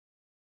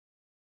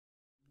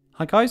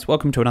Hi guys,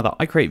 welcome to another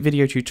iCreate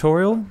video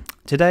tutorial.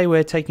 Today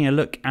we're taking a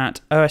look at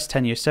OS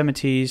X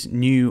Yosemite's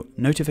new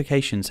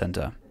notification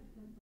center.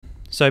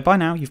 So by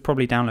now you've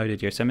probably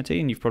downloaded Yosemite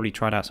and you've probably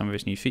tried out some of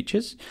its new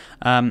features.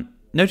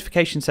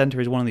 Notification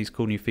center is one of these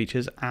cool new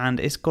features and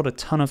it's got a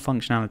ton of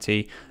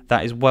functionality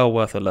that is well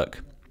worth a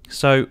look.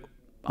 So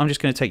I'm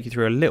just going to take you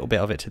through a little bit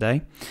of it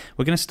today.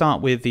 We're going to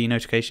start with the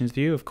notifications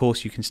view. Of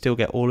course, you can still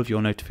get all of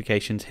your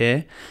notifications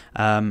here.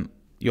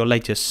 Your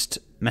latest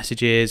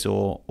messages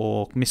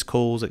or missed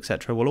calls,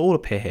 etc. will all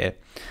appear here.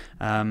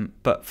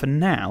 But for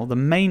now, the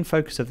main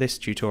focus of this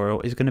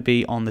tutorial is going to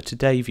be on the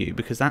Today view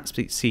because that's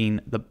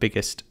seen the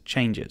biggest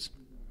changes.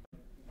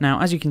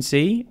 Now, as you can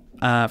see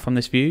from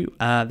this view,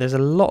 there's a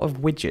lot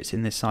of widgets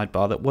in this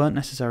sidebar that weren't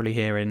necessarily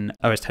here in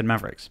OS X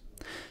Mavericks.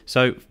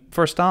 So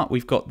for a start,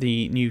 we've got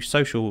the new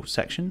social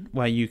section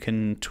where you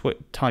can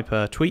type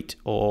a tweet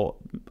or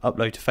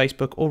upload to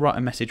Facebook or write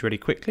a message really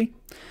quickly.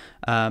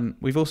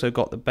 We've also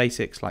got the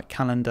basics like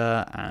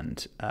calendar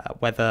and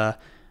weather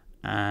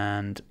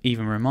and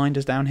even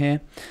reminders down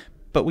here.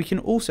 But we can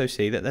also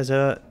see that there's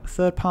a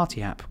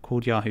third-party app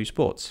called Yahoo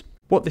Sports.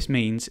 What this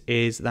means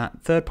is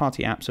that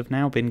third-party apps have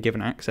now been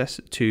given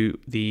access to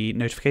the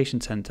notification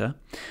center,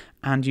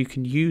 and you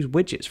can use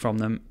widgets from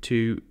them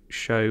to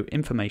show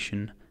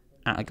information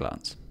at a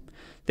glance.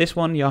 This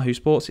one, Yahoo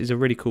Sports, is a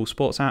really cool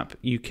sports app.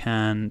 You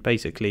can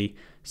basically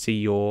see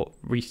your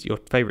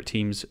favorite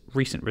team's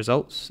recent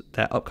results,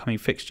 their upcoming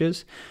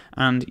fixtures,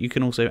 and you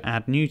can also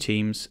add new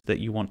teams that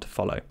you want to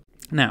follow.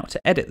 Now,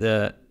 to edit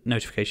the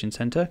notification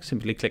center,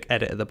 simply click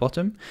Edit at the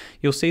bottom.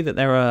 You'll see that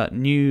there are a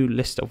new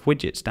list of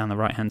widgets down the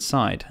right-hand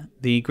side.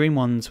 The green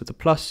ones with the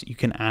plus you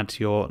can add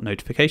to your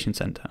notification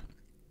center.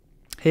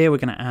 Here we're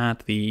going to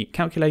add the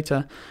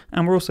calculator,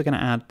 and we're also going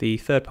to add the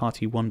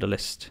third-party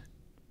Wunderlist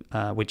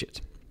widget.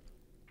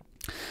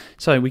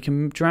 So we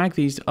can drag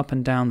these up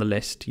and down the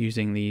list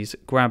using these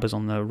grabbers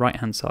on the right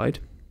hand side.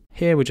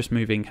 Here we're just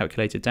moving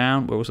calculator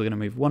down. We're also going to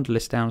move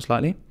Wunderlist down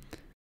slightly.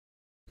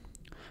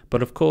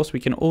 But of course we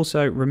can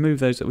also remove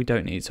those that we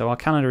don't need. So our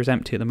calendar is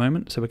empty at the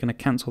moment, so we're going to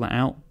cancel that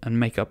out and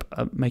make a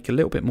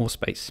little bit more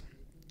space.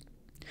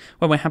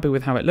 When we're happy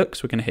with how it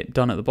looks, we're going to hit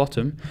done at the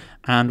bottom,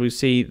 and we'll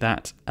see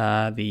that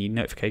the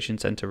notification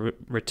center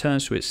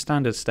returns to its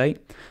standard state,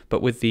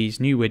 but with these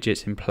new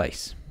widgets in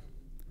place.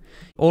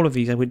 All of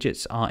these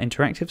widgets are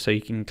interactive, so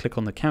you can click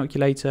on the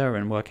calculator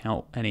and work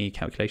out any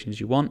calculations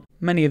you want.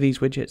 Many of these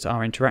widgets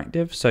are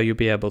interactive, so you'll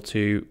be able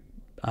to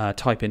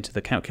type into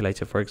the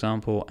calculator, for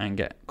example, and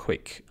get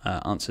quick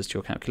answers to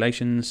your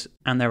calculations.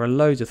 And there are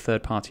loads of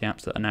third-party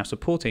apps that are now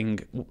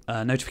supporting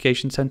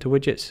notification center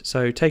widgets,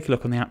 so take a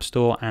look on the App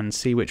Store and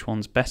see which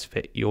ones best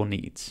fit your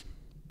needs.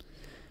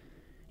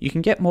 You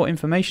can get more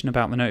information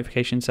about the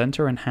notification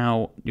center and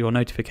how your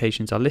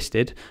notifications are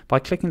listed by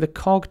clicking the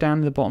cog down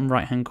in the bottom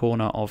right hand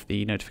corner of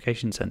the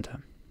notification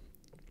center.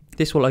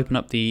 This will open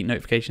up the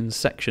notifications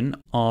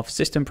section of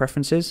system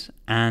preferences,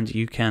 and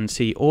you can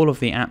see all of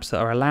the apps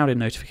that are allowed in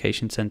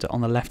notification center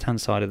on the left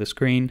hand side of the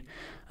screen,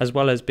 as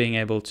well as being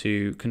able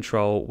to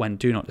control when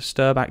do not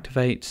disturb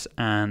activates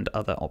and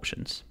other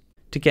options.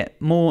 To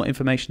get more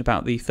information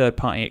about the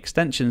third-party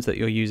extensions that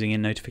you're using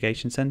in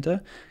Notification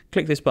Center,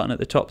 click this button at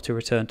the top to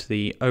return to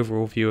the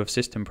overall view of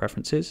system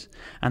preferences,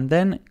 and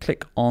then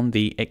click on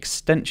the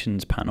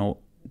extensions panel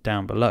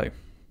down below.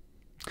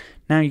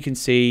 Now you can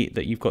see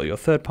that you've got your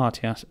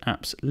third-party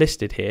apps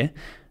listed here,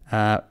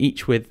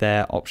 each with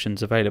their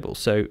options available.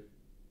 So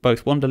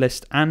both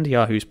Wunderlist and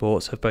Yahoo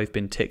Sports have both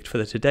been ticked for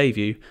the Today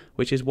view,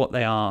 which is what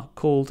they are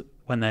called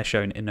when they're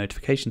shown in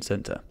Notification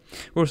Center.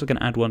 We're also going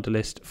to add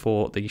Wunderlist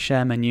for the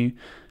share menu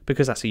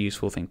because that's a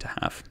useful thing to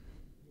have.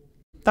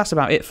 That's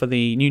about it for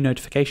the new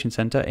Notification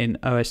Center in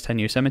OS X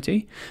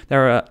Yosemite.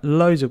 There are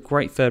loads of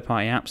great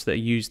third-party apps that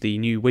use the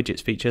new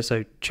widgets feature,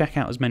 so check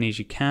out as many as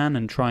you can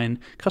and try and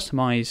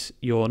customize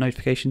your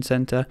Notification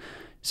Center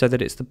so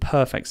that it's the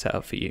perfect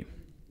setup for you.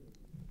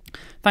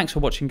 Thanks for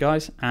watching,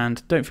 guys,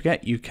 and don't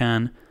forget you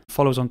can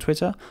follow us on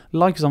Twitter,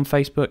 like us on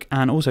Facebook,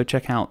 and also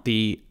check out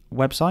the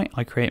website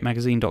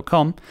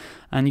icreatemagazine.com,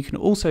 and you can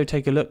also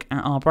take a look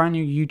at our brand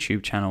new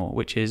YouTube channel,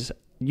 which is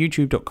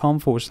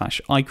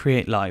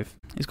youtube.com/iCreateLive.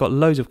 It's got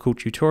loads of cool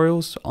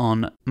tutorials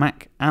on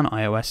Mac and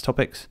iOS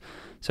topics,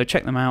 so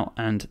check them out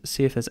and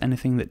see if there's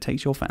anything that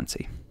takes your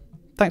fancy.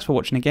 Thanks for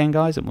watching again,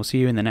 guys, and we'll see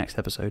you in the next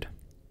episode.